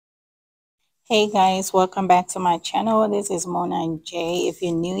Hey guys, welcome back to my channel. This is Mona and Jay. If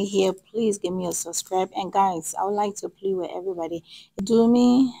you're new here, please give me a subscribe. And guys, I would like to plead with everybody. Do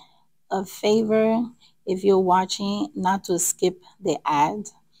me a favor if you're watching not to skip the ad.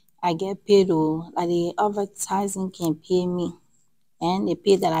 I get paid, like the advertising can pay me. And the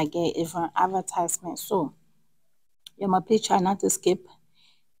pay that I get is from advertisement. So you must please try not to skip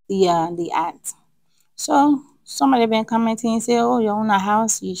the ads. So somebody been commenting and say, "Oh, you own a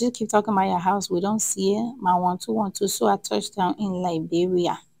house. You just keep talking about your house. We don't see it. My 1212." So I touched down in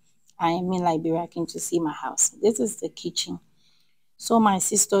Liberia. I am in Liberia. Can you see my house? This is the kitchen. So my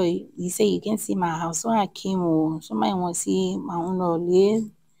sister, he said you can see my house. So I came home. Somebody want to see my own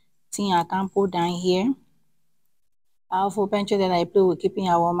live thing I can put down here. I have open that I play with keeping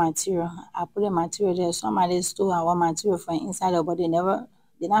our material. I put the material there. Somebody stole our material from inside there, but they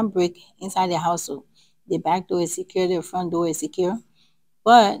didn't break inside the house. So the back door is secure, the front door is secure.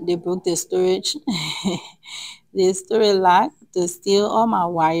 But they broke the storage, the storage lock to steal all my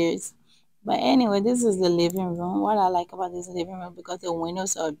wires. But anyway, this is the living room. What I like about this living room, because the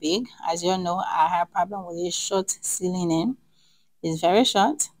windows are big. As you know, I have a problem with this short ceiling in. It's very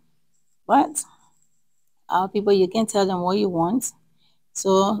short, but our people, you can tell them what you want.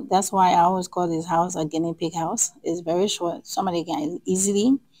 So that's why I always call this house a guinea pig house. It's very short. Somebody can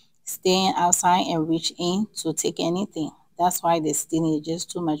easily stand outside and reach in to take anything. That's why the stealing is just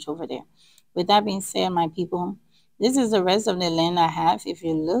too much over there. With that being said, my people, this is the rest of the land I have. If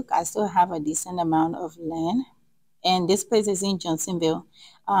you look, I still have a decent amount of land. And this place is in Johnsonville.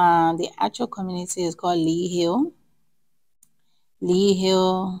 The actual community is called Lee Hill. Lee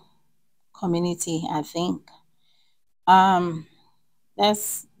Hill Community, I think. Um,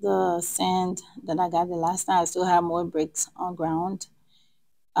 That's the sand that I got the last time. I still have more bricks on ground.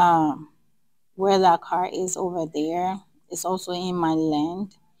 Um, where that car is over there, it's also in my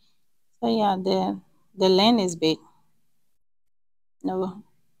land. So yeah, the land is big. No,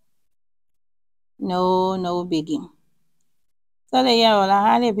 no biggie. So yeah, well, I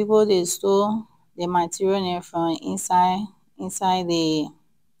had the people they stole the material there from inside the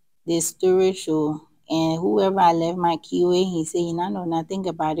storage. Oh, and whoever I left my key with, he said he not know nothing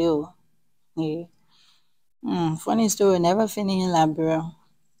about it. Oh. Yeah. Funny story, never finished in Liberia.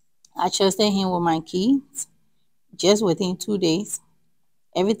 I trusted him with my keys. Just within 2 days,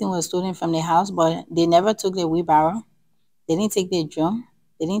 everything was stolen from the house, but they never took the wheelbarrow. They didn't take the drum.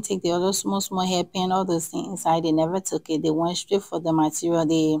 They didn't take the other small hairpin, all those things inside. They never took it. They went straight for the material.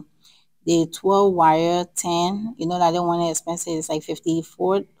 The 12 wire 10, you know that the one expensive is like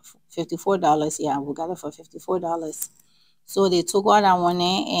 $54. Yeah, we got it for $54. So they took all that one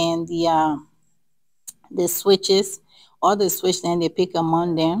in, and the switches, all the switch, then they pick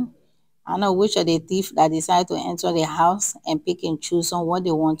among them. I know which of the thief that decide to enter the house and pick and choose on what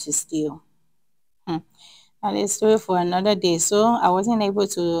they want to steal. And it's story for another day. So I wasn't able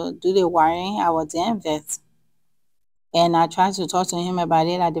to do the wiring. I was in vet. And I tried to talk to him about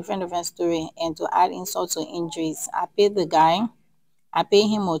it, a different story. And to add insult to injuries, I paid the guy. I paid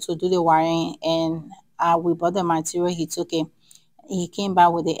him to do the wiring, and we bought the material. He took it. He came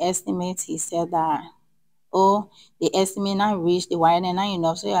back with the estimate. He said that, oh, the estimate not reached the wire not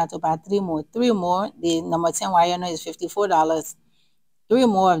enough, so you have to buy three more. Three more. The number 10 wire now is $54. Three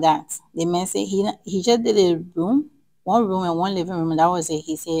more of that. The man said he just did a room, one room and one living room, and that was it.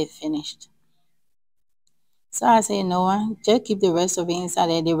 He said it finished. So I said, no, just keep the rest of it inside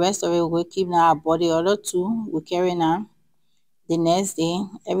there. The rest of it we'll keep now. I bought the other two. We carry now. The next day,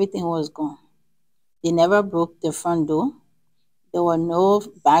 everything was gone. They never broke the front door. There were no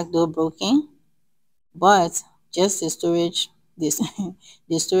back door broken. But just the storage, this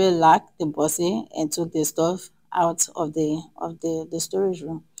the storage locked the bossy and took the stuff out of the storage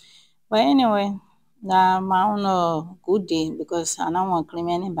room. But anyway, now my own good day, because I don't want to claim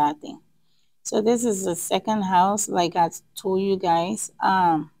any bad thing. So this is the second house, like I told you guys.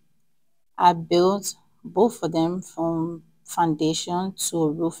 I built both of them from foundation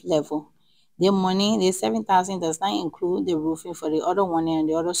to roof level. The money, the 7,000 does not include the roofing for the other one and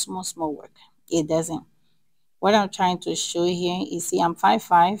the other small work. It doesn't. What I'm trying to show here is, see, I'm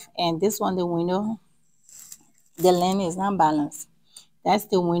 5'5", and this one, the window, the land is not balanced. That's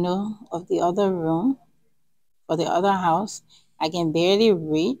the window of the other room for the other house. I can barely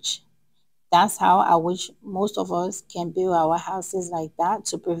reach. That's how I wish most of us can build our houses like that,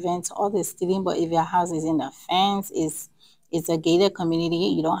 to prevent all the stealing. But if your house is in the fence, it's a gated community,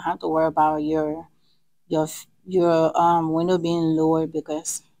 you don't have to worry about your window being lowered,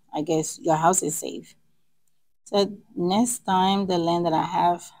 because I guess your house is safe. So next time, the land that I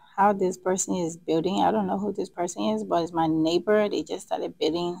have, how this person is building, I don't know who this person is, but it's my neighbor. They just started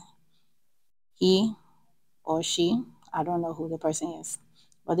building he or she, I don't know who the person is.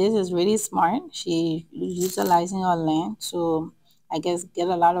 But this is really smart. She utilizing her land to, I guess, get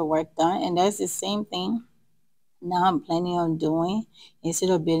a lot of work done. And that's the same thing now I'm planning on doing.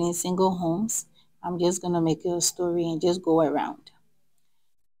 Instead of building single homes, I'm just gonna make it a story and just go around.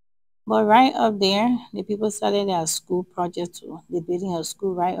 But right up there, the people started their school project too. They're building a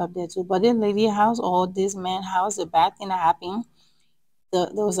school right up there too. But this lady house or this man house, the bad thing that happened, there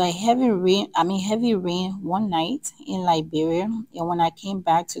was a heavy rain one night in Liberia. And when I came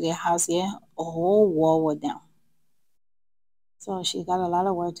back to the house here, a whole wall was down. So she got a lot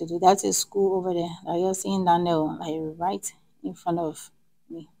of work to do. That's a school over there. Like you're seeing down there, like right in front of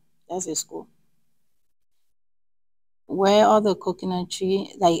me. That's a school. Where all the coconut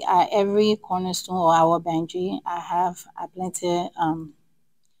tree, like at every cornerstone or our boundary, I planted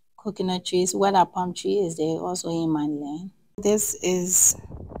coconut trees. Where that palm tree is there, also in my land. This is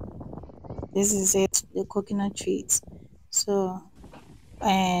it, the coconut trees. So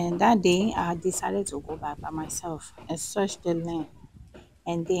and that day I decided to go back by myself and search the land.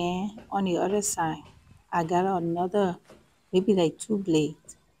 And then on the other side, I got another, maybe like two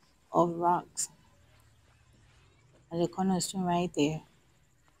blades of rocks at the cornerstone right there.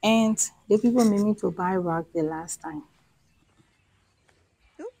 And the people made me to buy rock the last time.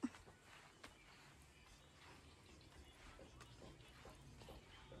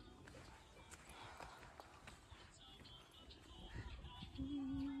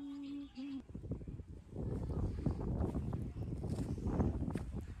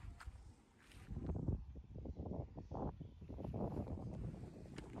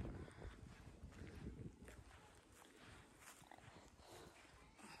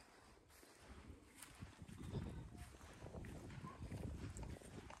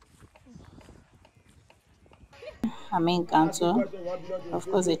 I mean, Ganto. Of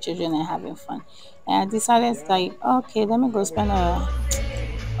course, the children are having fun. And I decided, like, okay, let me go spend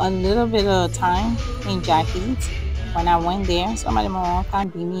a little bit of time in Jackie's. When I went there, somebody my mom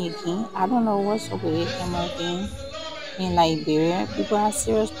can't beat me again. I don't know what's up with the camera thing in Liberia. People have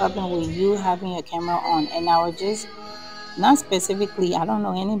serious problem with you having your camera on. And I was just, not specifically, I don't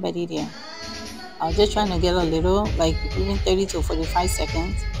know anybody there. I was just trying to get a little, like even 30 to 45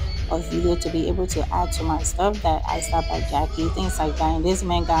 seconds of video to be able to add to my stuff that I stopped at Jackie, things like that. And this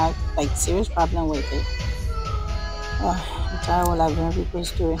man got like serious problem with it. I'm tired of Liberian people's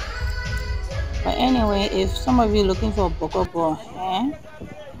story. But anyway, if some of you looking for Bokobo,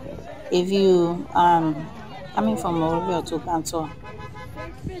 if you coming from Morovia to Kanto,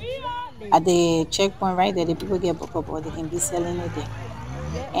 at the checkpoint right there, the people get Bokobo, they can be selling it there.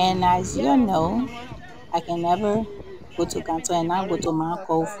 And as you know, I can never go to Kanto and not go to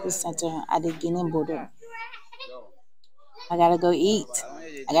Marco Food Center at the Guinea border. I gotta go eat.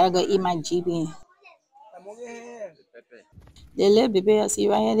 I gotta go eat my GB. The little baby you see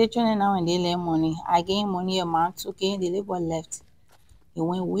right here, they trying now and they lend money. I gain money a month, okay, the little boy left. He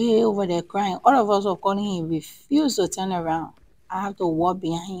went way over there crying. All of us were calling him, he refused to turn around. I have to walk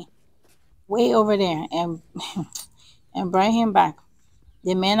behind him, way over there, and and bring him back.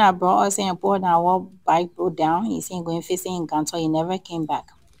 The man that brought us in poured our bike broke down. He's saying going facing in Ganto. He never came back.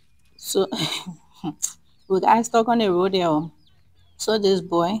 So we got stuck on the road there. So this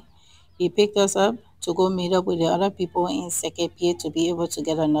boy, he picked us up to go meet up with the other people in second pier to be able to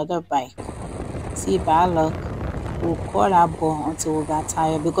get another bike. See, bad luck. We called our boy until we got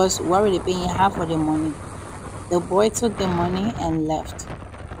tired because we already paying half of the money. The boy took the money and left.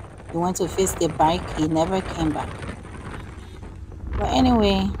 He went to fix the bike. He never came back. But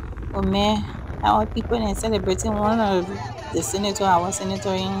anyway, we met our people and celebrating one of the senator, our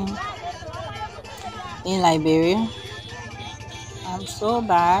senator in Liberia. I'm so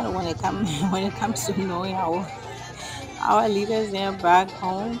bad when it comes when it comes to knowing our leaders there back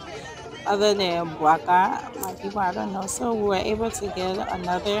home, other than Bwaka, my people, I don't know. So we were able to get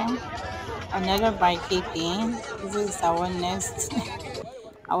another bike thing. This is our next,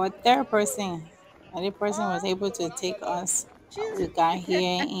 our third person. Another person was able to take us. We got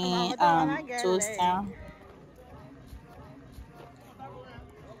here in Toasttown.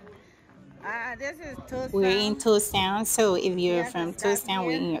 This is We're in Toasttown. Toasttown, so if We you're have to from stop Toasttown,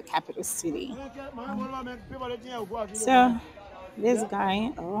 we're here. in your capital city. So this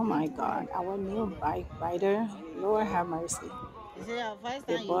guy, oh my God, our new bike rider, Lord have mercy. Is it your first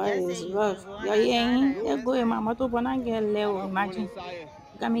The time? You boy just say is you rough. been going Yo, yeah, outside or ain't your they first go in my time? motor, but I get level. Imagine,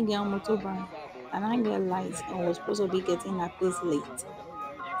 got me get on motor bar, and I get lights, and we're supposed to be getting that place late.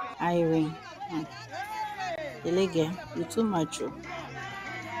 Ivory, the leg, you too much. Oh.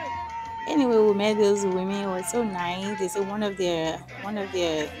 Anyway, we met those women. It was so nice. They said one of their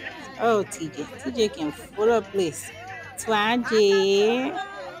Oh, TJ can full of place. Twaje.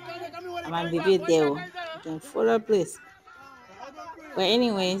 My baby there. Oh. Can full of place. But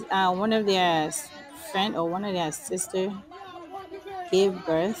anyways, one of their friend or one of their sister gave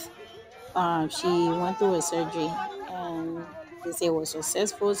birth. She went through a surgery and they say it was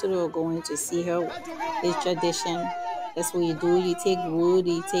successful, so they were going to see her. It's tradition. That's what you do. You take wood,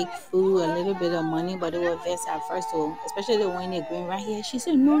 you take food, a little bit of money, but it was vest at first. So especially when they're going right here, she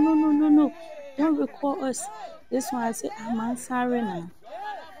said, "No, no, no, no, no, don't record us." This one I said, "I'm sorry now."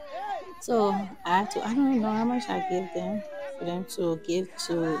 So I don't know how much I gave them for them to give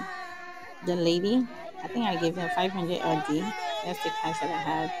to the lady. I think I gave them 500 LD. That's the cash that I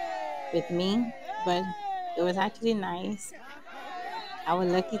had with me, but it was actually nice. I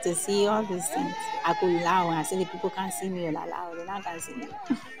was lucky to see all these things. I could laugh when I say the people can't see me or la la, they not can see me.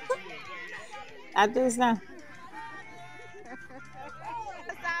 That is not.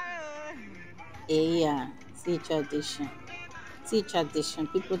 Yeah, see tradition. See tradition.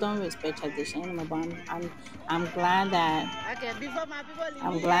 People don't respect tradition anymore. But I'm glad that Okay, before my people leave.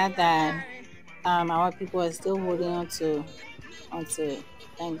 I'm glad that our people are still holding onto it.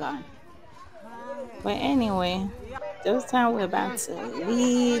 Thank God. But anyway, this time we're about to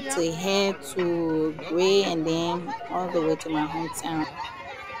leave to head to Gray and then all the way to my hometown.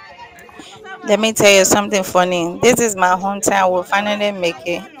 Let me tell you something funny. This is my hometown. We'll finally make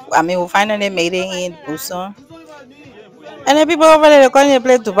it. I mean, we'll finally made it in Busan. And the people over there, they're calling the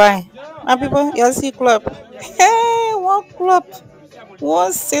place Dubai. My people, you see club. Hey, one club.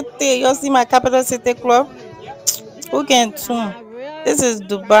 One city. You see my capital city club? Who can tune? This is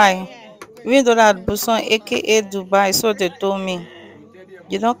Dubai. Even though that Busan, aka Dubai, so they told me.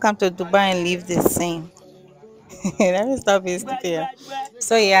 You don't come to Dubai and live the same. Let me stop being stupid here.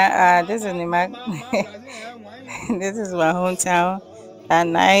 So yeah, this is Nimak. This is my hometown. That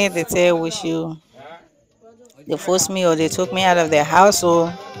night they say we should they forced me or they took me out of their house,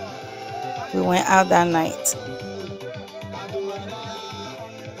 so we went out that night.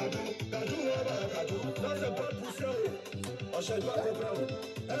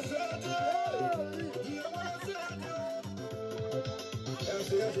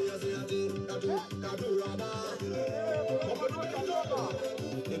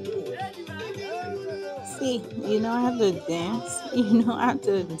 See, you know how to dance. You know how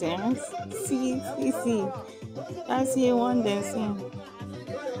to dance. See. I see one dancing.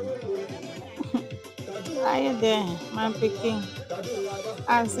 Are you there, my picking?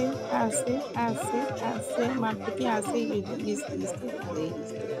 I see. My picking, I see you still got it.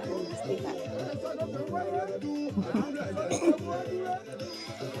 You still got it.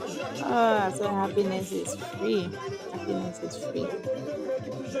 Oh, so happiness is free. Happiness is free.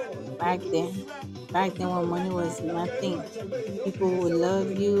 Back then, back then when money was nothing, people would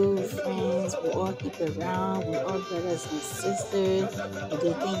love you, friends would all keep around, we all brothers and sisters, we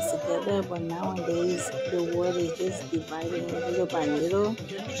do things together. But nowadays, the world is just dividing little by little.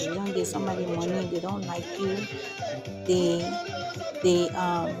 If you don't give somebody money, they don't like you. They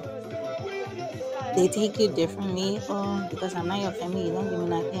they take you differently. Oh, because I'm not your family, you don't give me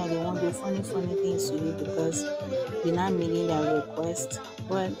nothing, or they won't do funny things to you because you're not meeting their request.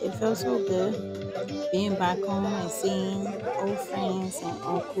 But it felt so good being back home and seeing old friends and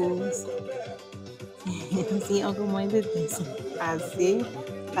uncles. See Uncle Moy did this. I see.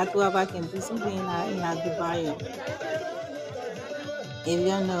 I go back and do something in Dubai. If you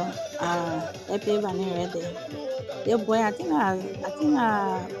don't know, that paper ready. The boy, I think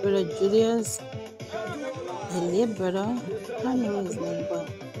brother Julius, the late brother, I don't know his name, but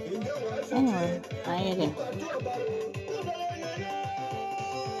anyway, I hear it.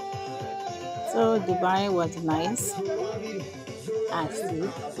 So Dubai was nice. I see.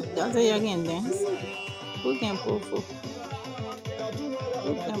 Don't say you can dance. Who can pull for?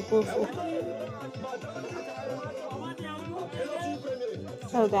 Who can pull for?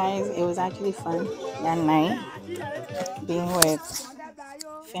 So guys, it was actually fun that night being with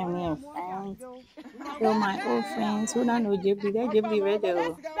family and friends. So my old friends who don't know Ghibli, they're Ghibli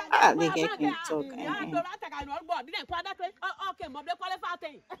radio. They get can talk.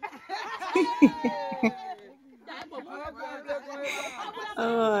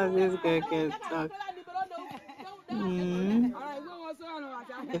 Oh, this girl can talk. Mm.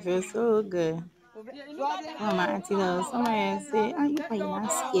 It feels so good. Oh, my auntie though, somewhere say, "Ah, you are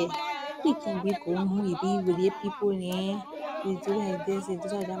not scared. We can be going home, we be with the people there. We do like this, we do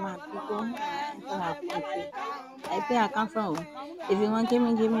like that, my people. I enter our country. I pay I come from. If you want, give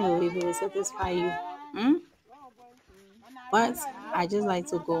me, oh, if it will satisfy you. Hmm? What? I just like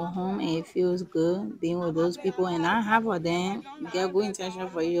to go home and it feels good being with those people. And I have of them get good intention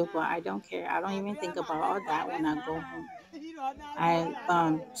for you, but I don't care. I don't even think about all that when I go home.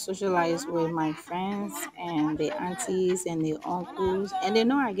 I socialize with my friends and the aunties and the uncles, and they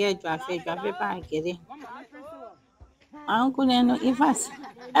know I get drafe, drafe, but I get it. My uncle, they know, in fact,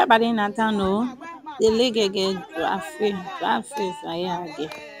 everybody in that town know the leg get drafe, drafe, so yeah, I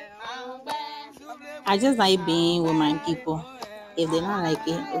get. I just like being with my people. If they don't like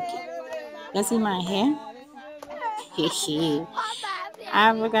it, okay. You see my hair?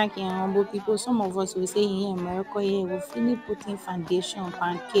 Africa can humble people. Some of us will say in America, yeah, we finish putting foundation,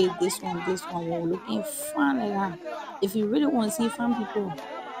 pancake, this one, we're looking fun like that. If you really want to see fun people,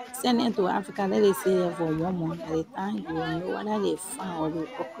 send them to Africa, let it stay there for 1 month. At a time, you will know whether they fun or they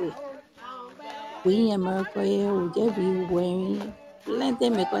ugly. We in America, yeah, we just be wearing plenty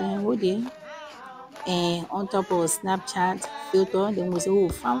makeup and go there. And on top of Snapchat filter, then we say, oh,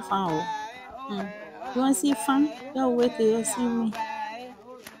 fun, fun. Oh. You want to see fun? Just wait till you see me.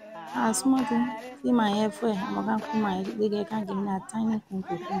 Small thing. See my hair for I'm gonna comb my hair. They can't give me that tiny comb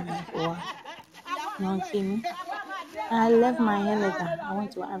to comb my hair for her. You don't kill me. I left my hair like that. I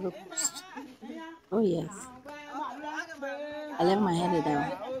went to Ivory Coast. Oh yes. I left my hair like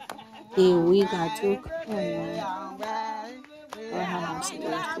that. The wig I took, oh no. God have mercy, it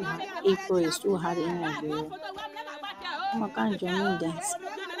was too hot. April is too hot in Nigeria. I can't join me in dance.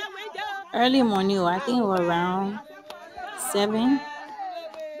 Early morning, I think it was around 7.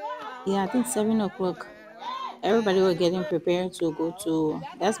 Yeah, I think 7 o'clock. Everybody was getting prepared to go to,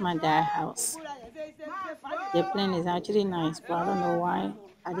 that's my dad's house. The plan is actually nice, but I don't know why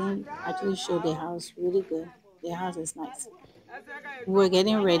I didn't actually show the house really good. The house is nice. We were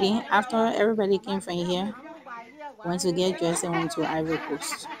getting ready. After everybody came from here, went to get dressed and went to Ivory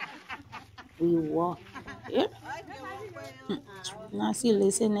Coast. We walked. Yep. Now see,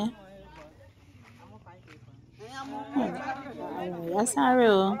 listen there. That's not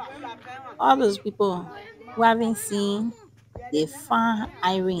real. All those people who haven't seen the fan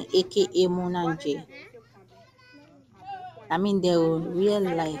Irene, aka Mona J. I mean, the real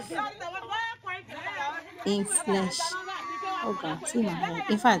life in flesh. Oh God, see my hair.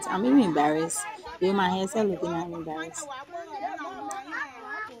 In fact, I'm even embarrassed. With my hair still looking, I'm embarrassed.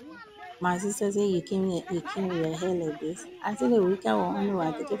 My sister said you came with your hair like this. I said the weekend will only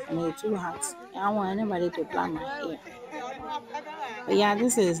I take it from the two hats. I don't want anybody to plan my hair. But yeah,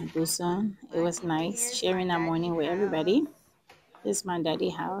 this is Busan. It was nice sharing that morning with everybody. This is my daddy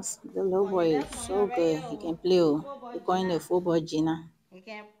house. The little boy is so good. He can play. We call him the football Gina.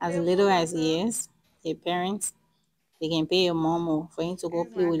 As little as he is, his parents, they can pay your mom for him to go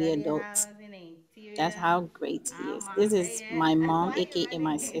play with the adults. That's how great he is. This is my mom, aka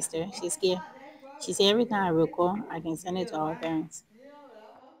my sister. She's here. She said every time I recall, I can send it to our parents.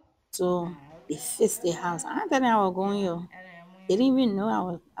 So they fixed the house. I thought I was going here. They didn't even know I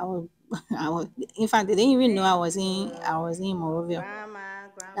was I was in fact they didn't even know I was in Morovia.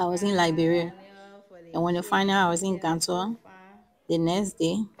 I was in Liberia. And when they find out I was in Gantois, the next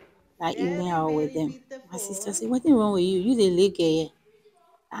day, that evening I was with them. My sister said, what's wrong with you? You the late here.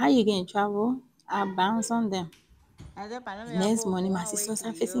 How you can travel? I bounce on them. The next morning my sisters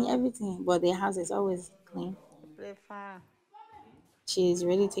are facing everything, but their house is always clean. She's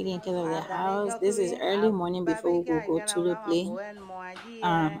really taking care of the house. This is early morning before we go to the play.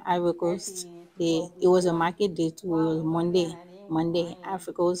 Ivory Coast. It was a market day too. It was Monday,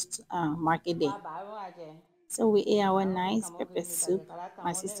 Ivory Coast market day. So we ate our nice pepper soup.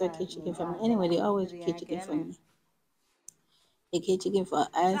 My sister cooked chicken for me. Anyway, they always cook chicken for me. They cooked chicken for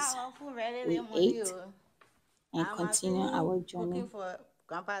us. We ate and continue our journey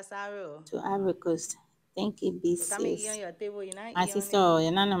to Ivory Coast. Thank you, big sis. My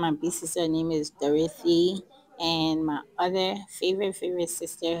sister, none of my big sister, her name is Dorothy, and my other favorite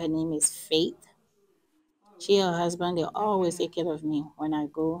sister, her name is Faith. She and her husband, they always take care of me when I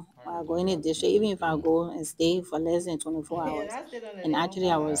go. When I go in the district, even if I go and stay for less than 24 hours. And actually,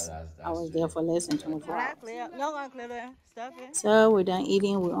 I was there for less than 24 hours. So we're done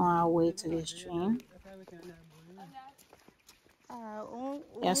eating. We're on our way to the stream.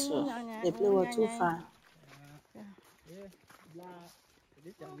 Yes, sir. The play was too far.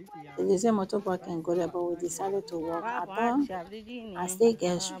 They say motor park can go there, but we decided to walk. I thought I stay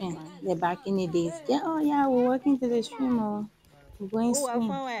get stream. The back in the days. Yeah, oh yeah, we're walking to the stream. Oh, we're going swim.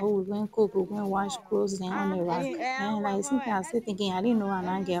 Oh, we're going cook. We're going wash clothes then on the rock. And like something I still thinking, I didn't know I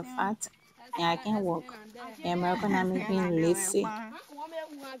not get fat and I can walk. And American are making lazy.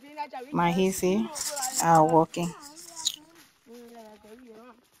 My hissy are walking.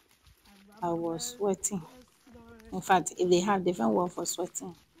 I was sweating. In fact, if they have different word for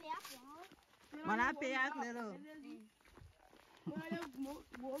sweating.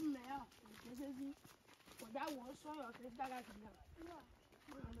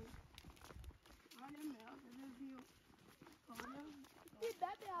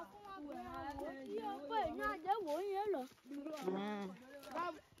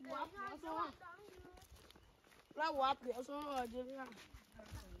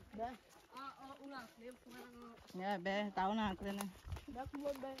 Yeah, tao na kena.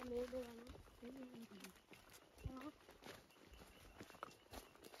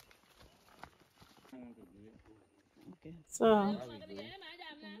 Okay, so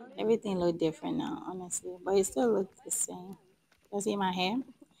everything look different now, honestly, but it still looks the same. You see my hair?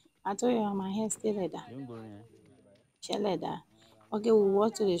 I told you my hair still like that. Chill like that. Okay, we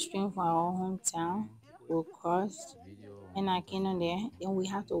walk to the stream from our hometown. We'll cross. And I came on there. Then we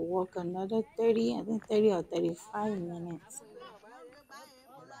have to walk another 30, I think 30 or 35 minutes.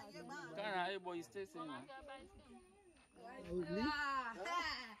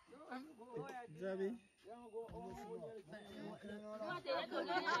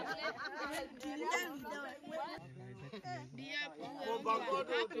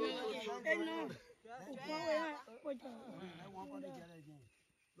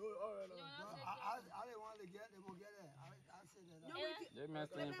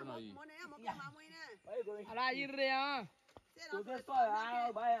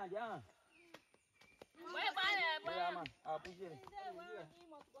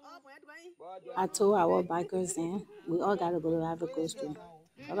 I told our bikers then we all gotta go to Ivory Coast too.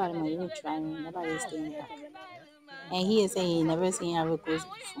 Nobody might even try me. Nobody's staying back. And he is saying he never seen Ivory Coast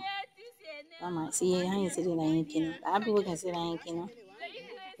before. I might see how you say that I ain't kidding. A lot of people can say that I ain't kidding.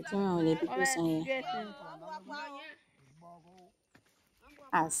 It's wrong with the people saying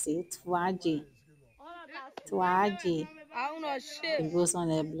I say Twaji. Twaji. It goes on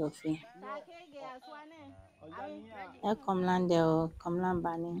there bluffing. I come land there, come land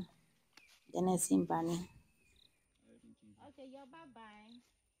banning. Then I see banning. Okay, you're bye-bye.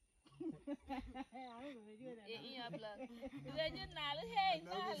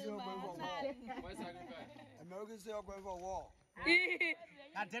 American say I'm going for a walk.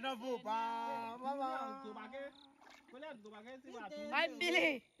 I tell you, I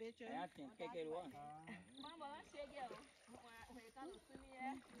believe.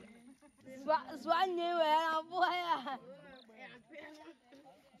 Swan you where boy.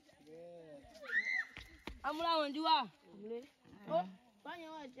 I'm going to do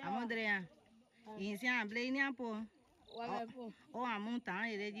I'm Andrea. Insieme a Blaine po. Oh, I'm on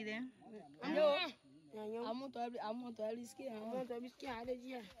time. Is it there? I'm on to every ski. I'm on to every ski. I did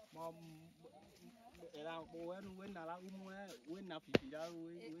here. Era boa no win na lá win na pipira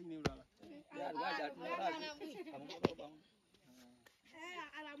win ni lá. Ya vai já não lá.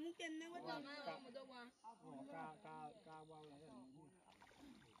 Ala mungkin ne wata. Ka wa.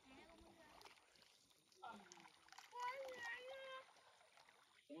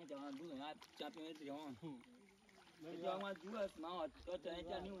 Chúng ta đuổi ngay chặt cái gì không? Cho mà chú là mà cho chạy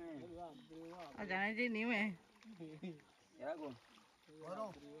chạy níu này. À chạy chạy níu này. Dạ cô.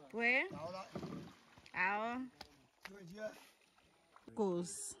 Quê? Áo.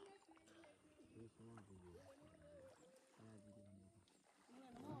 Goes.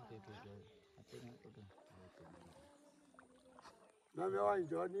 Nó mới anh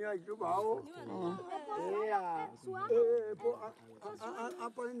cho ni anh chú bảo. À.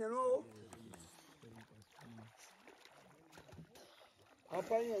 Apa ini no?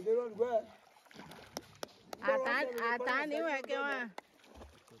 Apa ini dia orang gue? Atan ni mana kau ah?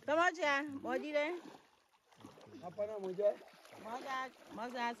 Kamu aja, mau di deh? Apa nama muda? Mau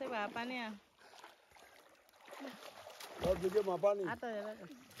dah sebab apa ni ah? Kau beli apa ni? Atau ya?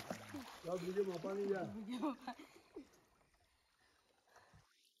 Kau beli apa ni ya?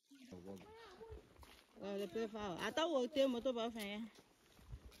 Le peu fort. Attends, où t'es moto pas fin.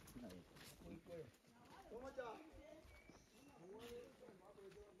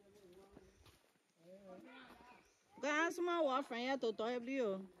 Quand ce moment on fait tout toi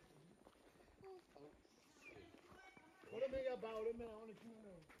bio.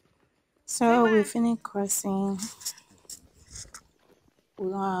 So we finished crossing.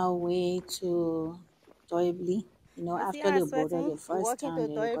 We're on our way to Toibli. You know, after the border, the first time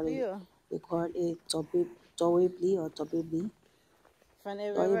they call it Toibli or Toibli.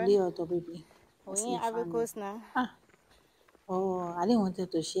 Toibli or Toibli. We're in Ivory Coast now. Oh, I didn't want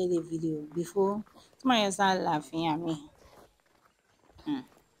to share the video before. Somebody started laughing at me.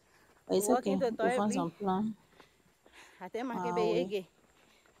 But it's okay. We found some plan. I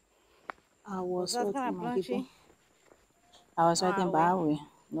was working with my people. I was sweating away. by way.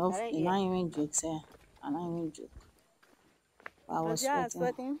 No, That it's yeah. not even joke, sir. I'm not even joke. But I was Cause yeah, sweating.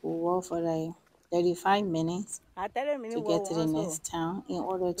 sweating. We walked for like 35 minutes I tell them to many get war to the also next town in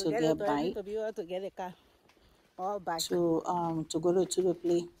order to to get the get toilet bike to be able to get a car or bike. to go to the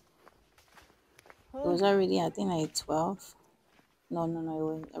play. It Oh, was already I think like 12. No, it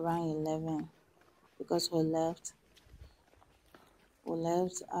was around 11 because we left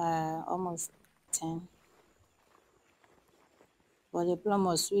almost 10. But the plum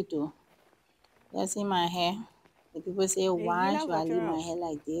was sweet though. You see my hair? The people say, you why not should for I leave children. my hair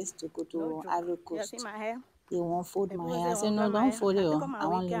like this to go No to joke. Ivory You see Coast? my hair? They won't fold The my people hair. say I said, one no, plan my don't hair. fold it. I take Oh. on my I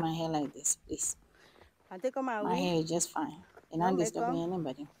won't wig, leave yeah. my hair like this, please. I take on my My wig. hair is just fine. It's No not makeup. disturbing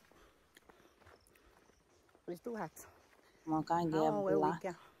anybody. It's too hot. I can't I get don't wear wig, black.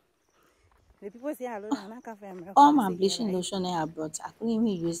 yeah. The people say hello, and I come from America. All They my say yeah, bleaching like lotion I brought, I couldn't even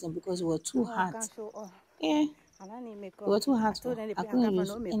use them because it was too no, I hot. can't show off. Yeah, And I need it makeup. was too I hot. told them the I place I couldn't come from use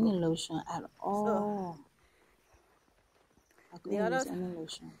no any makeup. lotion at So all. I the couldn't use any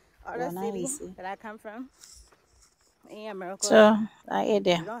lotion. It other was not city easy. that I come from in America, So I ate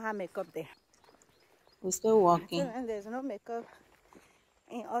you there. don't have makeup there. We're still I told walking. them there's no makeup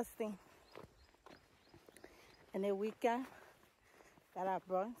in Austin. And the weekend that I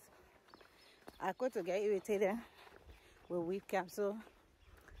brought, I got to get irritated with weed cap, so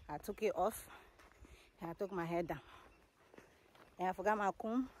I took it off and I took my hair down. And I forgot my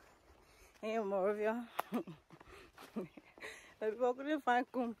comb in Moravia. The people couldn't find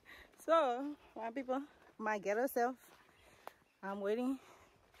comb. So, my people might get herself. I'm waiting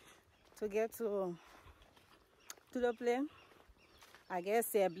to get to the plane. I guess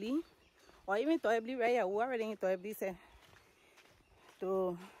Sebly or even Toibli right here. We already in Toibli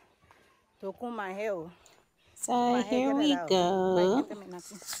to comb my hair. So My hair here get it we out. But you go. can't tell me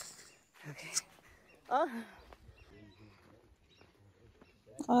nothing. Okay. Oh,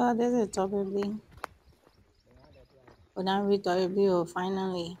 Oh, this is probably. But now we probably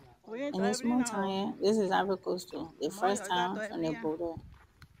finally. we in In a Toibli small now. town, this is Ivory Coast too. The More first you got town from the Toibli. border.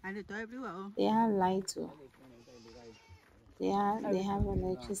 And the Toibli well. They have light too. They have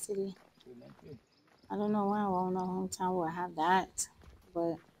electricity. I don't know why our hometown will have that,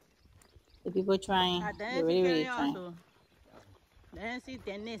 but the people trying, I they're didn't see really really Kenny trying. also. Didn't see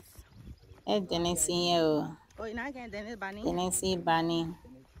Dennis. Tennessee, Oh, you not getting Dennis Bunny? Tennessee Bunny,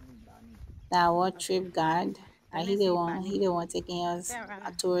 that what trip guide. And he the Tennessee one, Bunny. he the one taking us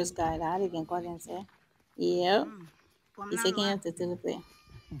a tourist guide. How they can call themselves? Yep, Come he's now, taking Loa. us to Telepe.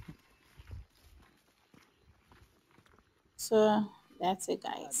 So that's it,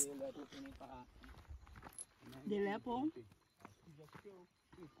 guys. The lepo.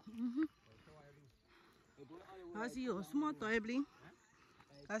 I see you small Toibli.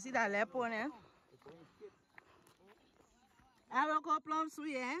 I see that lepo there. I will go plum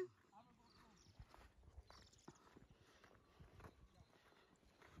sweet, eh?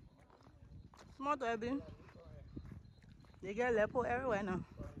 Small Toibli. They get lepo everywhere now.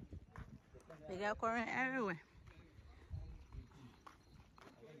 They get current everywhere.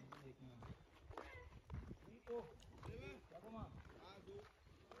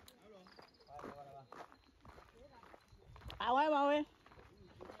 I went my way.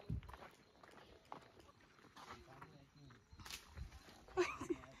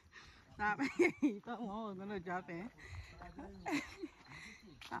 Stop. You thought one was gonna drop in.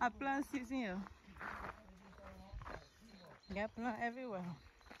 I plant seeds in here. Get plant everywhere.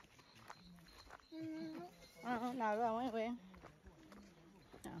 Now I went away.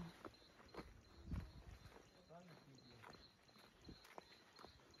 No.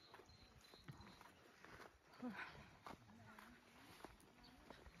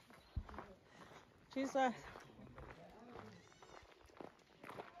 Jesus.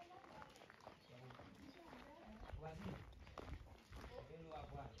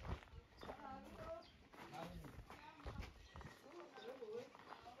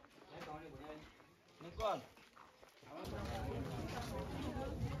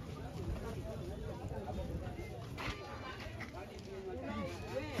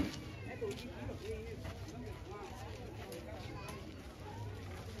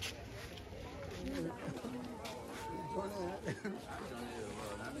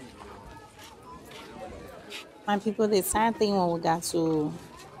 My people, the sad thing when we got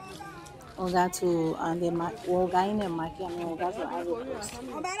in the market, we got to Ivory Coast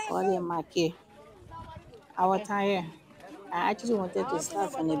or the market. Our tire. I actually wanted to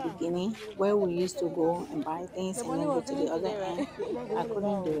start from the beginning where we used to go and buy things The and money then go was to the finished other today, end. right? I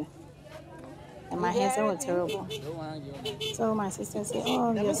couldn't do it. And You my get hair was everything? terrible. So my sister said,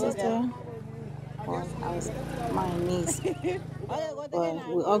 oh, Let your me go get sister, Pause. I was my niece, but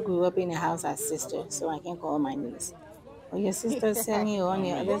we all grew up in the house as sisters, so I can't call my niece. But your sister sent you on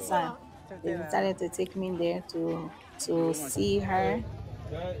the other side. They decided to take me there to see her.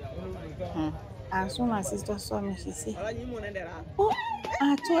 Hmm. As soon as my sister saw me, she said, "Oh,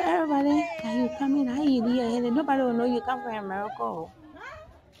 I told everybody that you coming. How you here? Nobody will know you come from America." Oh."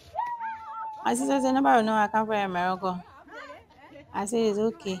 My sister said, "Nobody will know I come from America." I said, "It's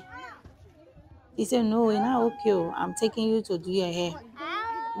okay." He said, "No, it's not okay. Oh. I'm taking you to do your hair.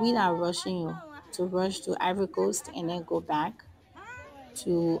 We not rushing you to rush to Ivory Coast and then to go back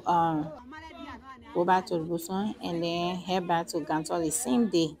to Busan and then head back to Gantol the same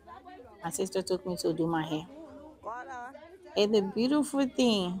day. My sister took me to do my hair. And the beautiful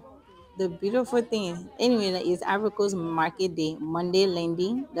thing, anyway, like, is Ivory Coast Market Day, Monday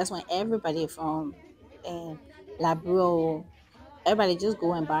landing. That's when everybody from Labro, everybody just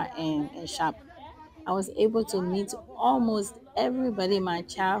go and buy and shop. I was able to meet almost everybody, my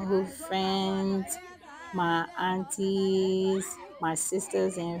childhood friends, my aunties, my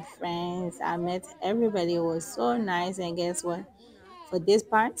sisters and friends. I met everybody. It was so nice. And guess what? For this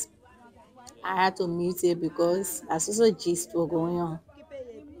part, I had to mute it because as also gist were going on.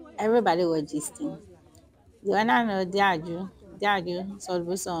 Everybody was gisting. The one I know, Diaju,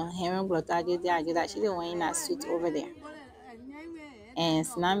 Solbuson, Henry Blotadio, Diaju, that she didn't wear in a suit over there. And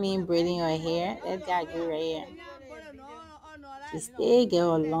Snami braiding her hair, that Diaju right here. She still get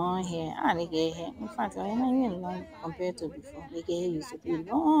her long hair. I like her hair. In fact, her hair not even long compared to before. Like her hair used to be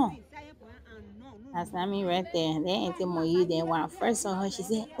long. That's not me right there. Then Auntie Moyu, then when I first saw her, she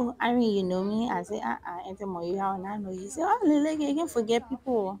said, "Oh, Irene, you know me?" I said, Auntie Moyu, how I know you?" She said, "Oh, Lele, you can forget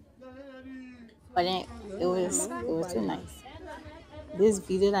people." But then it was too nice. This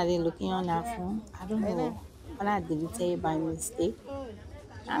video that they're looking on that phone, I don't know. When I deleted it by mistake.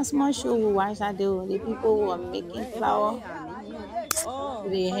 That small show we watch that the people who are making flour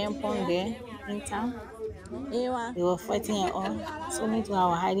with the hand pump there in town. They were fighting and all. So me too, I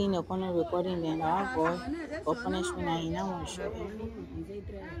was hiding in the corner recording them. Our boy got punishment and he now want to show them.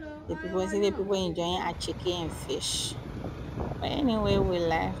 The people enjoying our chicken and fish. But anyway, we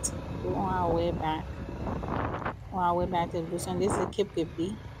left. We on our way back. On our way back to Busan. This is Cape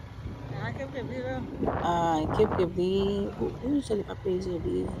Kibli. Cape Kibli. Who usually Papa usually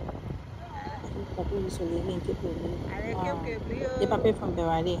live? I think Papa usually live in Cape Kibli. The Papa from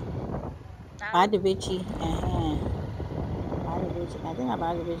Berade. Badabechi. Badabechi. I think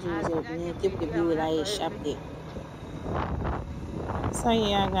about Badabechi usually be in Cape Kibli with like a shop there. So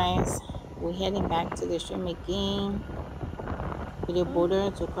yeah, guys, we're heading back to the stream again to the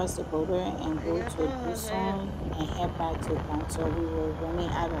border to cross the border and go to Busan and head back to Ganto. We were running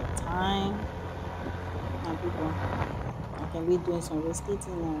out of time, and people, I can be doing some risky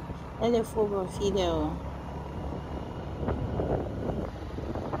thing now. Let the football feed there.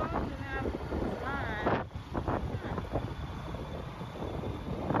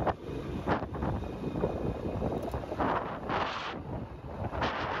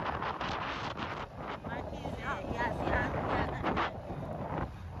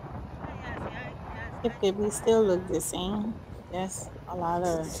 If we still look the same, just a lot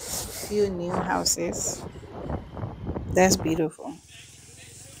of few new houses. That's beautiful.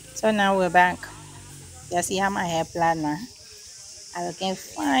 So now we're back. You see how my hair plan now? I looking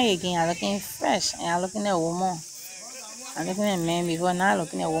fine again. I looking fresh, and I looking at a woman. I'm looking at men before now.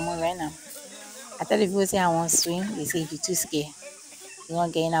 Looking at a woman right now. I tell the people say I want to swim. They say if you too scared, you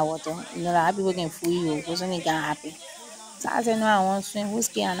want to get in that water. You know that people can fool you. Because when they get happy. So I said no, I want to swim. Who's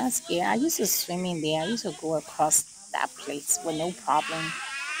scared? I'm not scared. I used to swim in there. I used to go across that place with no problem.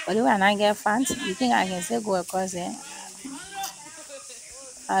 But the way I get fat, you think I can still go across there?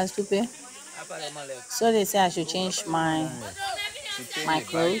 I was stupid. So they say I should change my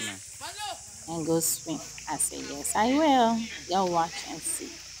clothes and go swim. I said yes, I will. Y'all watch and see.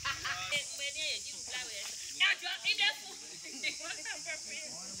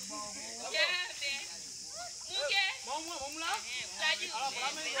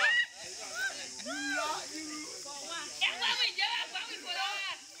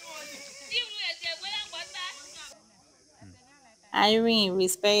 Irene,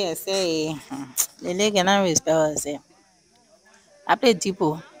 respect yourself. Lele cannot respect herself. I play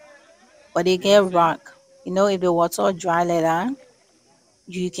Tipo, but they get rock. You know, if the water dry like that,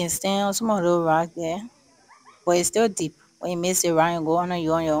 you can stand on some of those rock there, but it's still deep. When you miss it round, you go on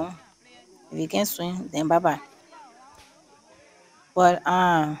your own. If you can swim, then bye bye. But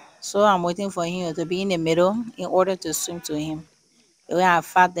so I'm waiting for him to be in the middle in order to swim to him. The way I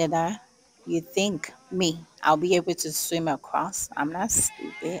felt that you think me, I'll be able to swim across. I'm not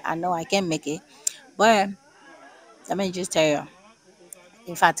stupid. I know I can make it. But let me just tell you.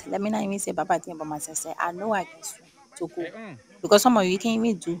 In fact, let me not even say Papa thing about myself. Say, I know I can swim to go. Because some of you can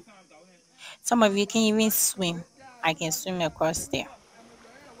even do. Some of you can even swim. I can swim across there.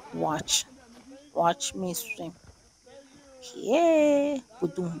 Watch. Watch me swim. Yeah.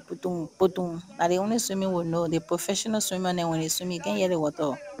 Putum, putum, putum. Now the only swimming will know. The professional swimmer, then when they swim, you can hear the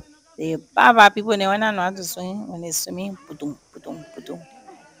water. The Baba people, they want to know how to swim when they swimming. Putum, putum, putum.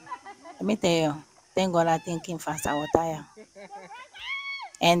 Let me tell you. Thank God I thinking fast. I was tired.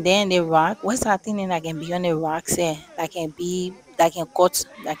 And then the rock, what's that thing that can be on the rocks here? That can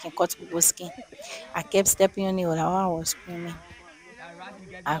cut people's skin. I kept stepping on it while I was screaming.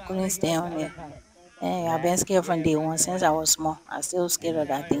 I couldn't stay on it. I've been scared from day one since I was small. I'm still scared of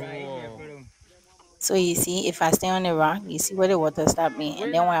that thing. So you see, if I stay on the rock, you see where the water stop me.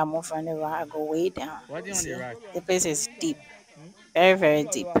 And then when I move from the rock, I go way down. You see, the place is deep. Very, very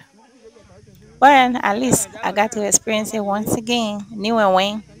deep. But at least I got to experience it once again. New and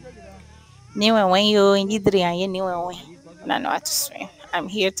when you in Idri and you new and when I know how to swim. I'm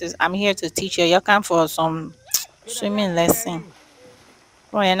here to teach you. You come for some swimming lesson.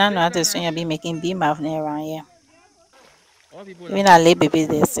 Well, you not know how to swim, you'll be making beam out there around here. All people Even like a little baby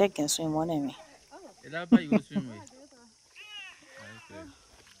they say can swim more than me. is that part you go swim with? Okay.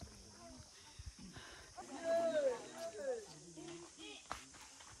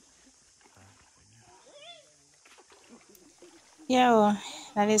 Yeah, well,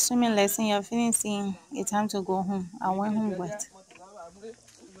 that is swimming lesson you're finishing. It's time to go home. I went home wet.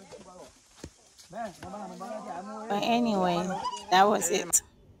 But anyway, that was it.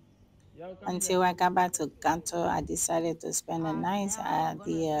 Until I got back to Kanto, I decided to spend the night at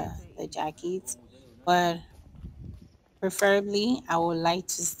the Jackets. But preferably, I would like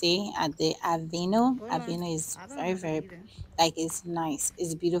to stay at the Avino. Avino is very, very, like, it's nice.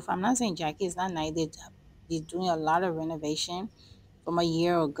 It's beautiful. I'm not saying Jackie is not nice. They're doing a lot of renovation from a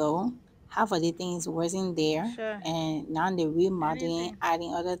year ago. Half of the things wasn't there. Sure. And now they're remodeling, Anything.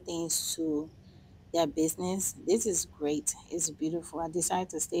 adding other things to their business. This is great. It's beautiful. I decided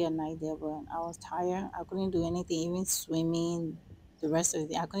to stay a night there, but I was tired. I couldn't do anything, even swimming, the rest of the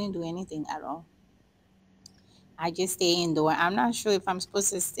day. I couldn't do anything at all. I just stay indoor. I'm not sure if I'm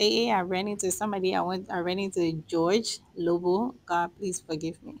supposed to stay. I ran into somebody. I ran into George Lobo. God, please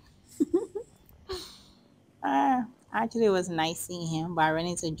forgive me. Actually, it was nice seeing him, but I ran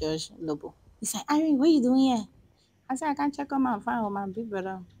into George Lobo. He said, Irene, what you doing here? I said, I can't check on my phone with my big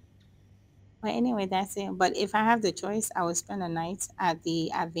brother. But anyway, that's it. But if I have the choice, I would spend a night at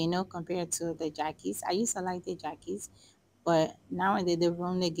the Aveno compared to the Jackies. I used to like the Jackies, but nowadays the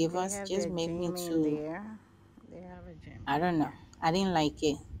room they give They us have just their made me gym in to, there. They have a gym I in don't know. there. I didn't like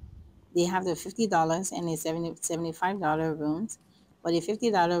it. They have the $50 and the $75 rooms. But the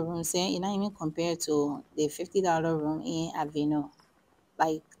 $50 room, say, you not even compared to the $50 room in Aveno.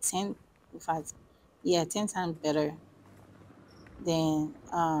 Like 10, in fact, yeah, 10 times better than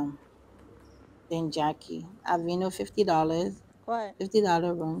Jackie. Avino $50. What?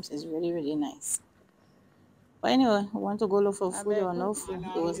 $50 rooms is really, really nice. But anyway, I want to go look for I food. There bet was who? no food.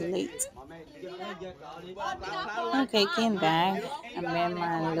 It was late. Okay, came back. I met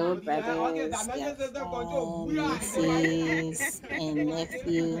my little brothers, their friend, nieces, and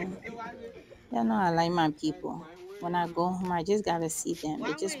nephew. You know, I like my people. When I go home, I just gotta see them.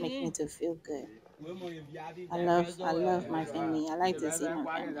 It just makes me to feel good. I love my family. I like to see my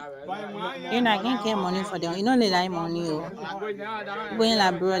family. You know, I can't get money for them. You know, they like money. Oh. People in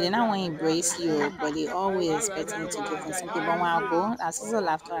like, bro, they not want to embrace you, but they always expect me to give them something. But when I go, that's also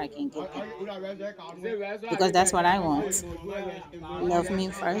laughter I can give them. Because that's what I want. Love me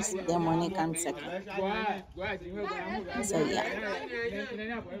first, then money comes second. So yeah.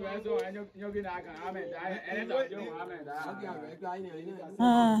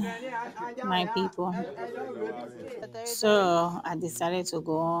 My people. So I decided to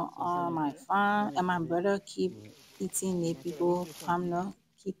go on my farm, and my brother keep eating the people palm nut,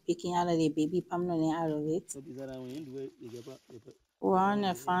 keep picking out of the baby palm nut and out of it. We're on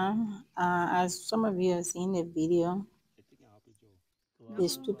a farm. As some of you have seen the video, the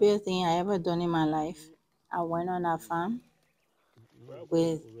stupidest thing I ever done in my life. I went on a farm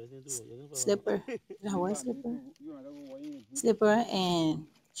with slipper. Did I wear slipper? Slipper and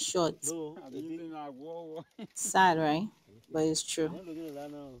shorts. Sad, right? But it's true.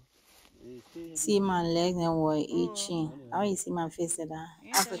 See my legs and were itching. How you see my face at that?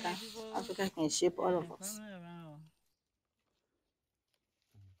 Africa can shape all of us.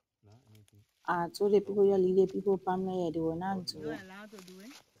 I told the people you leave the people permanently, they will not do You're it. allowed to do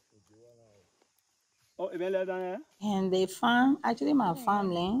it. And they farm, actually my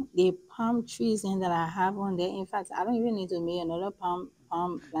farmland, the palm trees and that I have on there. In fact, I don't even need to make another palm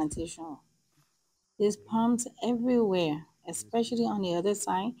plantation. There's palms everywhere, especially on the other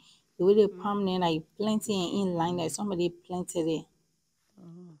side. The way the palm land like plenty and in line like somebody planted it.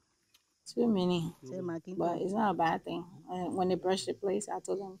 Too many. Say my But it's not a bad thing. And when they brush the place, I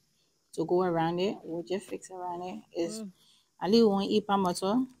told them to go around it. We'll just fix around it. It's at least we won't eat palm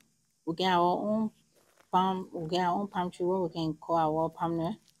also. We get our own palm tree where we can call our palm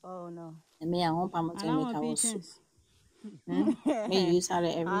nut Oh no. and make our own palm I and don't make want our soup. beaches. Make use out of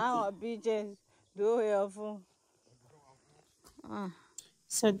I don't everything. want beaches. Do helpful.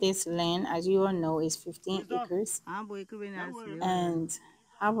 So this land, as you all know, is 15 acres. I'm breaking us. And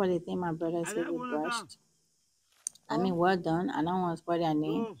half of the thing my brother said we brushed. I mean, well done. I don't want to spoil their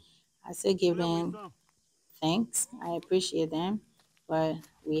name. I still give them thanks. I appreciate them. But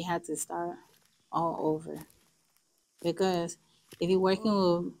we had to start all over. Because if you're working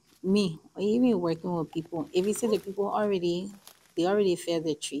with me, or even working with people, if you see the people they already fed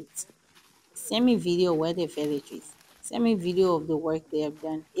the treats. Send me video where they fed the treats. Send me video of the work they have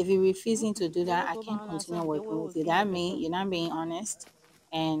done. If you're refusing to do that, I can't continue working with you. That means you're not being honest,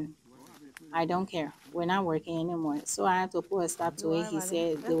 and I don't care. We're not working anymore. So I had to put a stop to it. He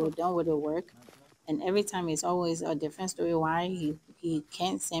said they were done with the work. And every time it's always a different story why he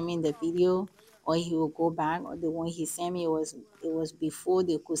can't send me the video or he will go back or the one he sent me it was before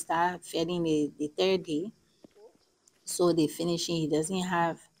they could start feeding the third day. So they finishing, he doesn't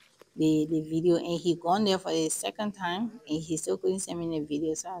have the video and he gone there for the second time and he still couldn't send me the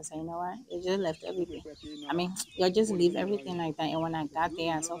video. So I was like, you know what? You just left everything. I mean, you just leave everything like that. And when I got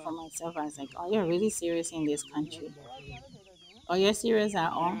there, I saw for myself, I was like, oh, you're really serious in this country. Are you serious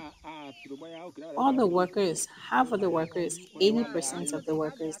at all? All the workers, half of the workers, 80% of the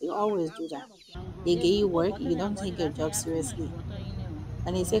workers, they always do that. They give you work, you don't take your job seriously.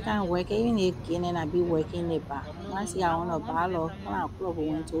 And they say can't work, even if again I be working in the bar. Once you are on a bar or come club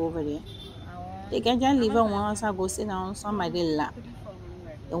went to over there. They can just leave it once I go sit down on somebody's lap.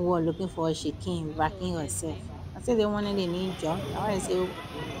 And we're looking for a shaking, racking yourself. I say they wanted a new job. I say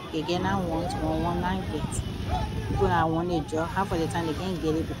again I want one nine get. People that want a job, half of the time they can't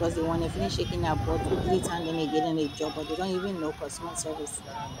get it because they want to finish shaking their butt 2, 3 times, then they get in a job, but they don't even know customer service.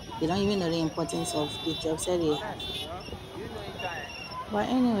 They don't even know the importance of the jobs that they have. But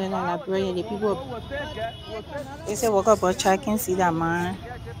anyway, like Liberia, the people, they say walk up or check and see that man,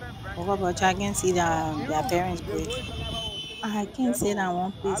 walk up or check and see that their parents break. I can't say that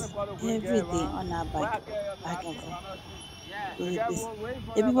one place every day on that bike, back and forth.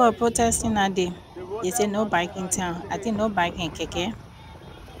 The people are protesting that day. They say no bike in town. I think no bike in Keke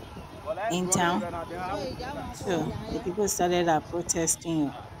in town. So the people started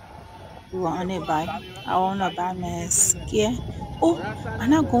protesting. We were on a bike. I want to buy my scare. Oh, I'm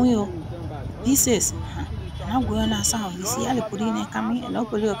not going. This is. I'm not going on that south. You see, all the police are coming. And no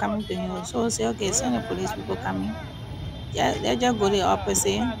police are coming to you. So say, okay, send the police people coming. Yeah, they just go the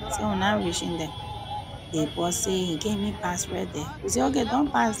opposite. So we're not reaching them. The boss say he gave me pass right there. We say, okay,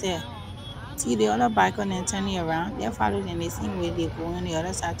 don't pass there. See the other bike on and turning around. They follow the same way they go on the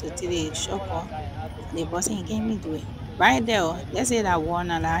other side to the shop. The boss ain't gave me do it. Right there, let's say that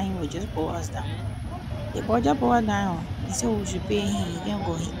one and him will just pull us down. The boy just pull us down. He said we should pay him. He can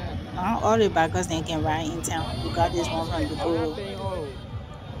go. Now all the bikers they can ride in town. We got this one from the road.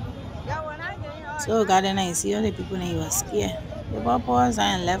 So got there and you see all the people and he was scared. The boy pulled us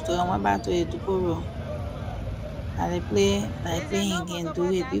down and left and went back to the Dupo road. And they play he can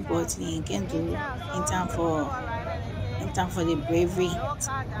do it, big boy he can do in time for the bravery.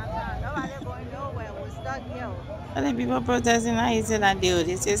 Other people protesting now he said that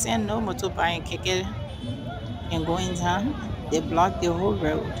they say send no motorbike and keke can go in town. They block the whole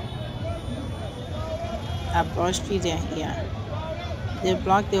road. At Broad Street there, yeah. They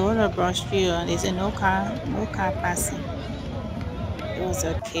block the whole of Broad Street and they say no car passing. It was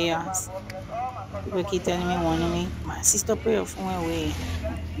a chaos. People keep telling me, warning me, my sister put your phone away.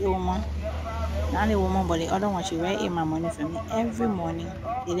 The woman, not the woman, but the other one, she write in my money for me every morning.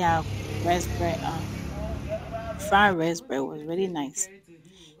 They have rice bread. Fried rice bread was really nice.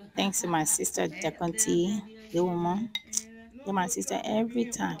 Thanks to my sister, Deconti, the woman. Yeah, my sister every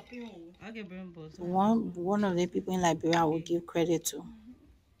time. One of the people in Liberia I will give credit to.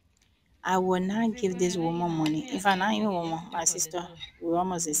 I will not give this woman money. If I'm not even woman, my sister, we're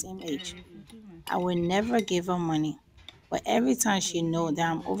almost the same age. I will never give her money. But every time she know that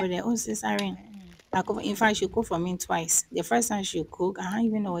I'm over there, oh, Sis Irene, I cook, in fact, she cooked for me twice. The first time she cooked, I don't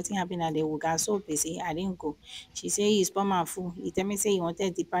even know what happened at the week. I was so busy, I didn't go. She said, "You spoil my food." He tell me, say, "You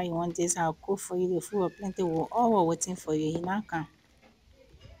wanted deeper, you want this, I'll cook for you. The food was plenty, we all were waiting for you." He now come.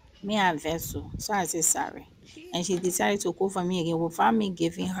 Me, I vessel. So I said, "Sorry." And she decided to cook for me again without me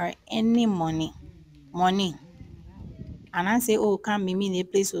giving her any money. Money. And I say, "Oh, come meet me in the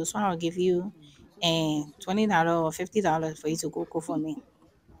place, so I'll give you $20 or $50 for you to go cook for me."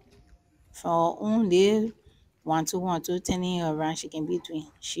 For only one two turning around she can be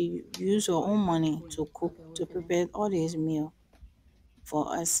doing. She use her own money to cook, to prepare all this meal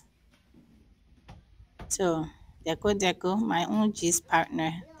for us. So Deco, my own gist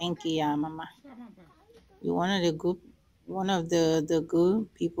partner. Thank you, yeah, Mama. You're one of the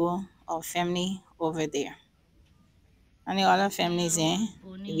good people or family over there. And the other families, if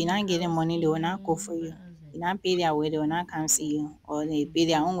you're not getting money, they will not cook for you. You not pay their way, they will not come see you. Or they pay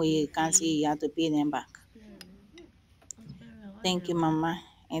their own way, you can't see you, you have to pay them back. Thank you, Mama.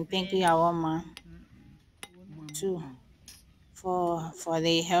 And thank you, our mom, too, for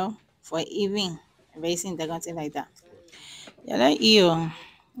the help, for even raising the content like that. Yeah, like you.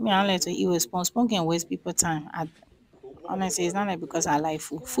 Me, I like to eat with spoon. Spoon can waste people time. Honestly, it's not like because I like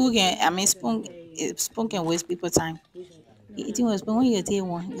food. Food can, I mean, spoon can waste people time. Eating with spoon, when you take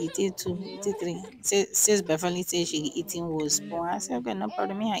one, you take two, you take three. Says Beverly says she eating with spoon. I said, okay, no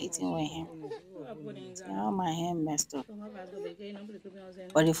problem. Me, I eating with him. See how my hand messed up.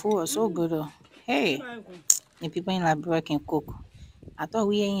 But the food was so good, though. Hey, the people in Liberia can cook. I thought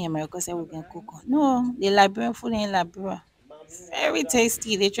we here in America said we can cook. No, the Liberian food in Liberia very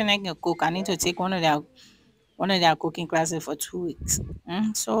tasty. They trying to cook. I need to take one of their cooking classes for 2 weeks.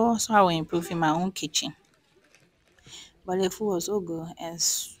 So I will improve in my own kitchen. But the food was so good and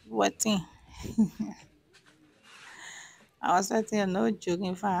sweating. I was sweating, no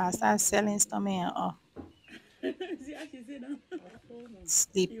joking. For I started selling stomach and all.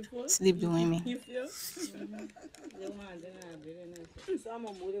 Sleep doing me.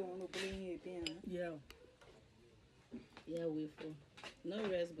 Yeah, yeah, we full. No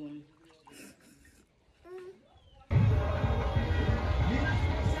rest going.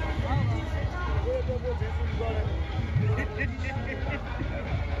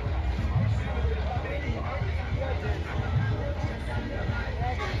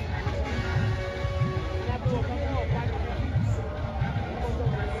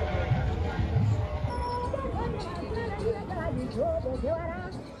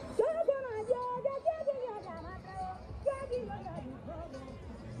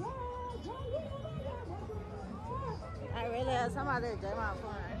 I really have somebody join my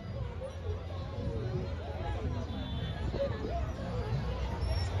phone, right?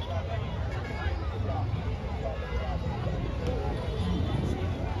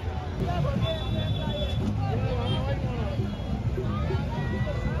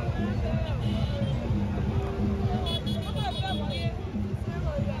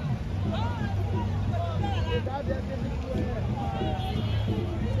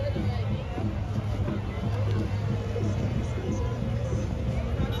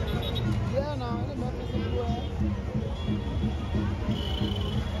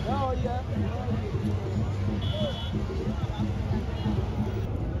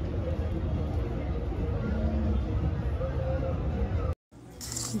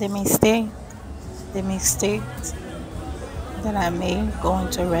 The mistake, the mistake that I made going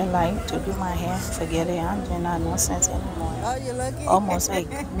to red light to do my hair, forget it, I'm doing that nonsense anymore. Oh, you lucky? Almost like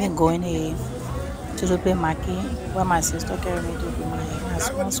me going to the play market where my sister carried me to do my hair.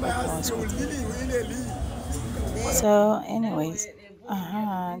 I was sweating. So, anyways,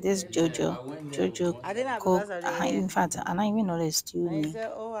 this Jojo I didn't have because cook. of the hair. In fact, I don't even know they stew And he me, said,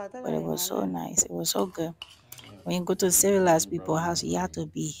 oh, I thought but I it was so remember. nice. It was so good. When you go to civilized people house, you have to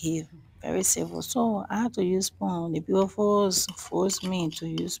behave very civil. So I had to use spoon. The people forced me to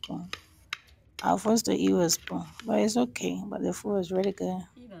use spoon. I was forced to eat with spoon, but it's okay. But the food was really good.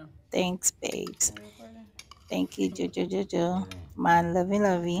 Thanks, babes. Thank you, Jojo. My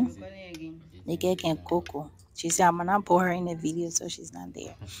lovey. The girl can cook. She said I'm gonna put her in the video, so she's not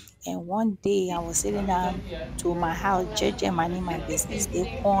there. And one day I was sitting down to my house, JJ minding my business. The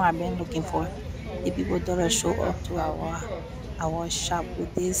corn I've been looking for. The people daughter show up to our shop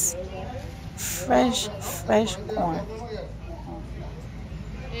with this fresh corn.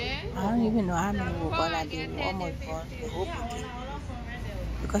 Mm. I don't even know how many we bought that day. We almost bought the whole bouquet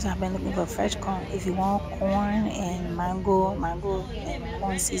because I've been looking for fresh corn. If you want corn and mango and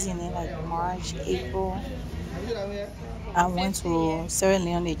corn season in like March, April. I went to Sierra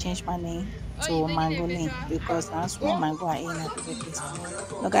Leone. They changed my name to Mango Lane because that's when mango are in at the place.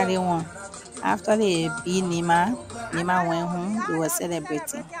 Look at it one. After they beat Nima went home, they were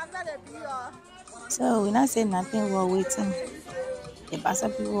celebrating. So we not say nothing, we were waiting. The Basa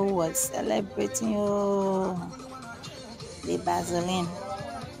people was celebrating the Vaseline.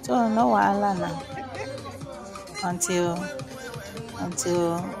 So no wahala now until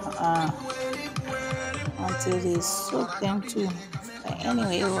until uh until they soaked them too. But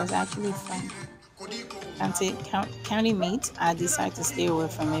anyway, it was actually fun. County meet, I decided to stay away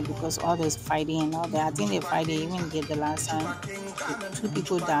from it because all this fighting and all that. I think they fight. They even did the last time. Two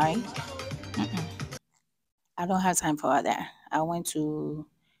people died. I don't have time for all that. I went to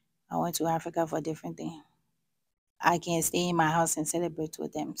Africa for a different thing. I can stay in my house and celebrate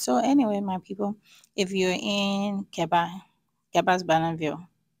with them. So anyway, my people, if you're in Keba's Bannerville,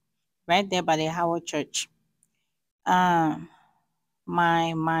 right there by the Howard Church, um,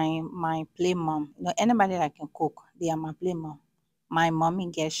 my play mom, anybody that can cook, they are my play mom. My mommy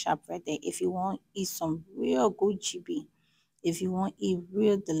gets sharp right there. If you want to eat some real good GB, if you want to eat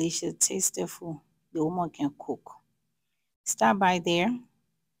real delicious, tasty food, the woman can cook. Stop by there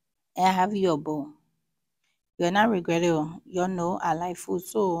and have your bowl. You'll not regret it. You know I like food,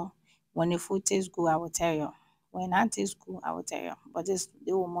 so when the food tastes good, I will tell you. When it tastes good, I will tell you. But this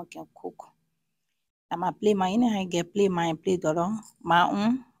the woman can cook. I'm a play my you know how I get play my play doro. My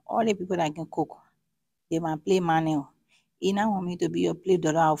own, all the people that can cook, they might play man now. You now want me to be your play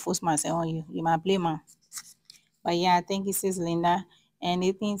doro, I'll force myself on you. You might play man. But yeah, thank you, Sis Linda. And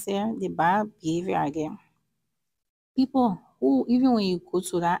the things here, the bad behavior again. People who even when you go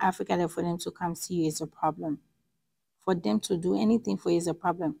to that Africa there for them to come see you is a problem. For them to do anything for you is a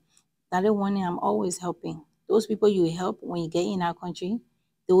problem. That is one thing I'm always helping. Those people you help when you get in our country,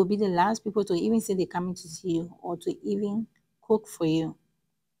 they will be the last people to even say they're coming to see you or to even cook for you.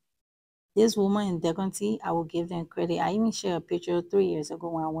 This woman in Degonti, I will give them credit. I even shared a picture 3 years ago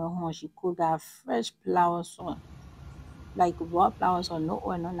when I went home. She cooked that fresh flowers on, like raw flowers or no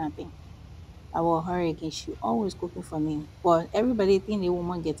oil, no nothing. I will her again. She always cooking for me. But everybody think the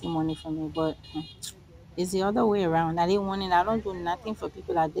woman getting money from me. But it's the other way around. I didn't want it. I don't do nothing for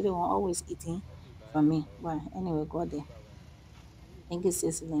people that didn't want always eating from me. But anyway, go there. Thank you,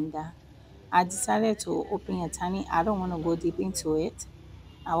 Sis Linda. I decided to open a tiny. I don't want to go deep into it.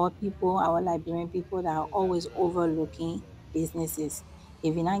 Our people, our Liberian people that are always overlooking businesses.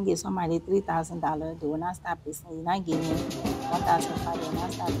 If you not give somebody $3,000, they will not start business. You not giving 1,500, they will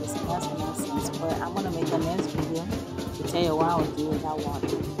not start business. That's nonsense. But I'm gonna make a next video to tell you what I will do with that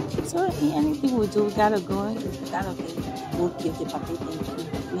water. So in anything we do, we gotta go. We gotta go give the puppy thank you.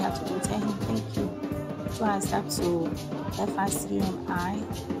 We have to go tell him thank you. So I start to FICMI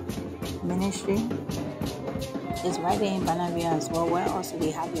ministry. It's right there in Banavia as well, where also they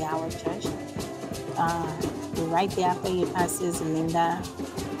have the Howard Church. Right there after you pass this Linda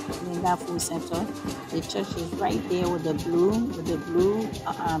Food Center. The church is right there with the blue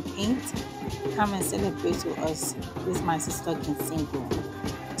paint. Come and celebrate with us. This my sister can sing.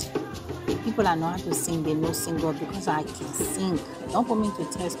 The people that know how to sing, they know sing God because I can sing. Don't put me to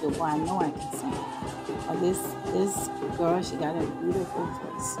test, but I know I can sing. But this girl, she got a beautiful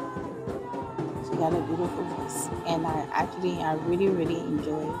voice. Got a beautiful voice, and I really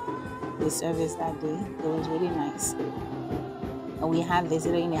enjoyed the service that day. It was really nice. And we have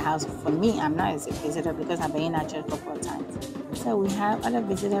visitor in the house. For me, I'm not a visitor because I've been in our church a couple of times. So we have other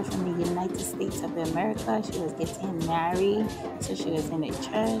visitor from the United States of America. She was getting married, so she was in the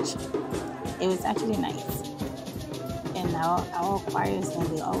church. It was actually nice. And our choirs, and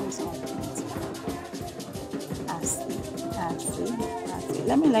they always want to. I see.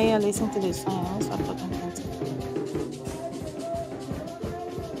 Let me let you listen to this song. I'm stop talking plenty.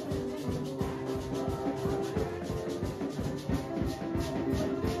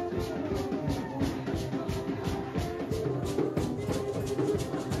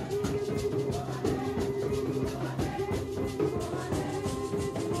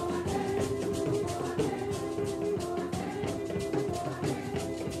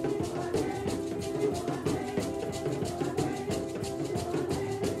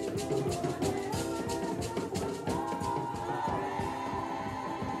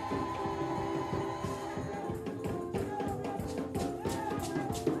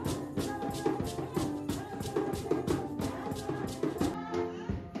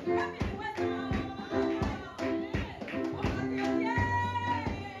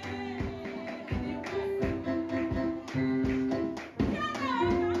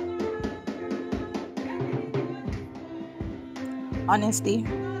 Honestly,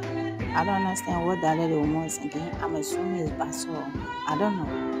 I don't understand what that little woman is thinking. I'm assuming it's Basoro. I don't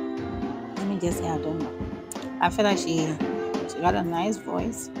know. Let me just say I don't know. I feel like she got a nice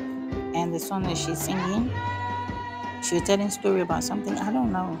voice. And the song that she's singing, she was telling a story about something. I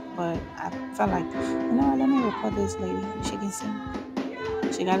don't know, but I felt like, you know what, let me record this lady. She can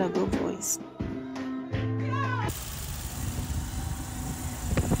sing. She got a good voice.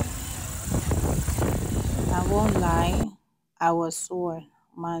 I won't lie, I was sore.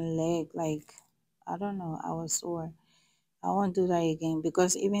 My leg, like, I don't know, I was sore. I won't do that again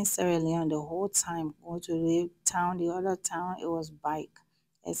because even Sierra Leone, the whole time going to the town, the other town, it was bike.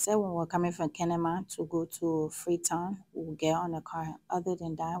 Except when we're coming from Kenema to go to Freetown, we'll get on the car. Other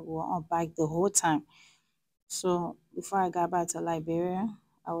than that, we were on bike the whole time. So before I got back to Liberia,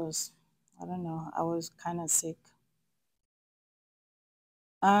 I was, I don't know, I was kind of sick.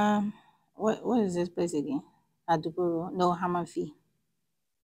 Um, what is this place again? Aduboro? No, Hamafi.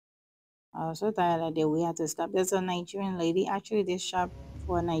 I was so tired that day we had to stop. There's a Nigerian lady. Actually, this shop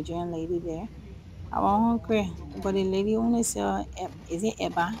for a Nigerian lady there. I was hungry, but the lady only sell, is it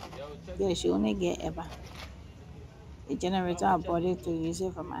Eba? Yeah, she only get Eba. The generator, I bought it to use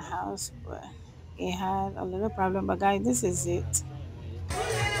it for my house, but it had a little problem. But guys, this is it.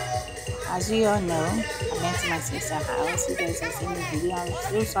 As you all know, I went to my sister's house. You guys have seen the video. I'm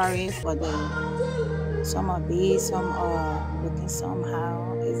so sorry for the some of these, some are looking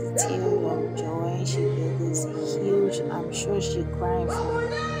somehow. It's tears of joy. She built this huge. I'm sure she cried from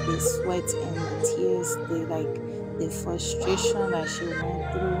the sweat and the tears, the frustration that she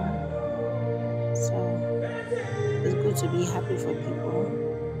went through. So it's good to be happy for people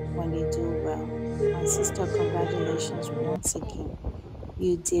when they do well. My sister, congratulations once again.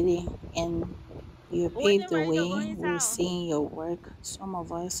 You did it, and you Waiting paved for the you to go way. We're inside. seeing your work. Some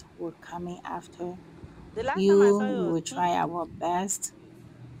of us were coming after The last time I you. saw you We was will two. try our best.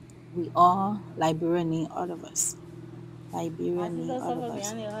 We all Liberia need all of us. My Liberia need sister all of suffered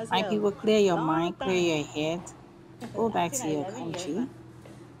us. behind the My hostel. people, clear your Long mind, clear time. your head, go I back think to like your 11 years now. country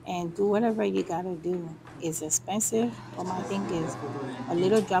and do whatever you gotta do. It's expensive, but my thing is a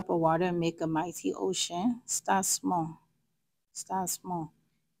little drop of water make a mighty ocean. Start small. Start small.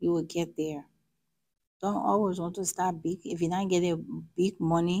 You will get there. Don't always want to start big. If you're not getting big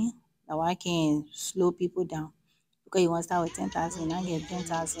money, now I can slow people down. Because you want to start with 10,000, you not get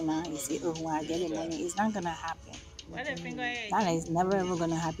 10,000 now. You say, oh, when I get the money, it's not gonna happen. Where the finger is That again? is never ever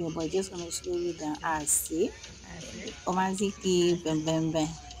gonna happen, but it's just gonna slow you down. I see. I see. Omaziki, bam, bam, bam.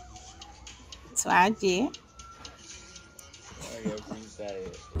 So, Aji,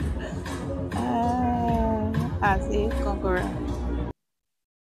 I see, conqueror.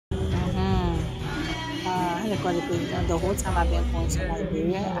 Mm-hmm. I had to call the place. The whole time I've been going to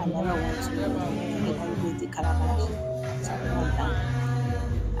Liberia, I never went to, I think they call the place the Calabash, something like that.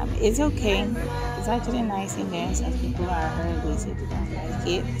 It's okay. It's actually nice in there. Some people I heard they say they don't like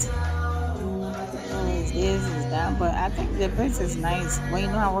it. Oh, it's this, it's that. But I think the place is nice. But you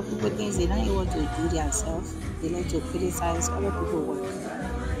know how what people think they don't able to do themselves. They like to criticize other people work.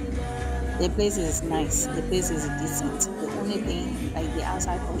 The place is nice. The place is decent. The only thing, like the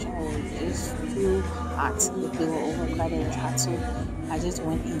outside portion was just too hot. The place was overcrowded. It was hot, so I just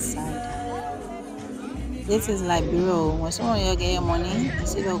went inside. This is Liberia. When someone you get your money,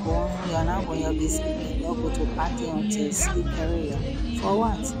 instead of going home, you're not going to be sleeping. You'll go to party until sleep area. For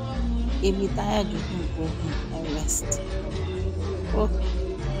what? If you're tired, you can go home and rest. Oh.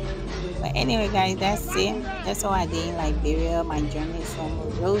 But anyway, guys, that's it. That's all I did in Liberia. My journey from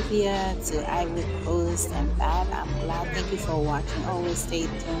Monrovia to Ivory Coast and back. I'm glad. Thank you for watching. Always stay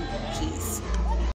tuned. Peace.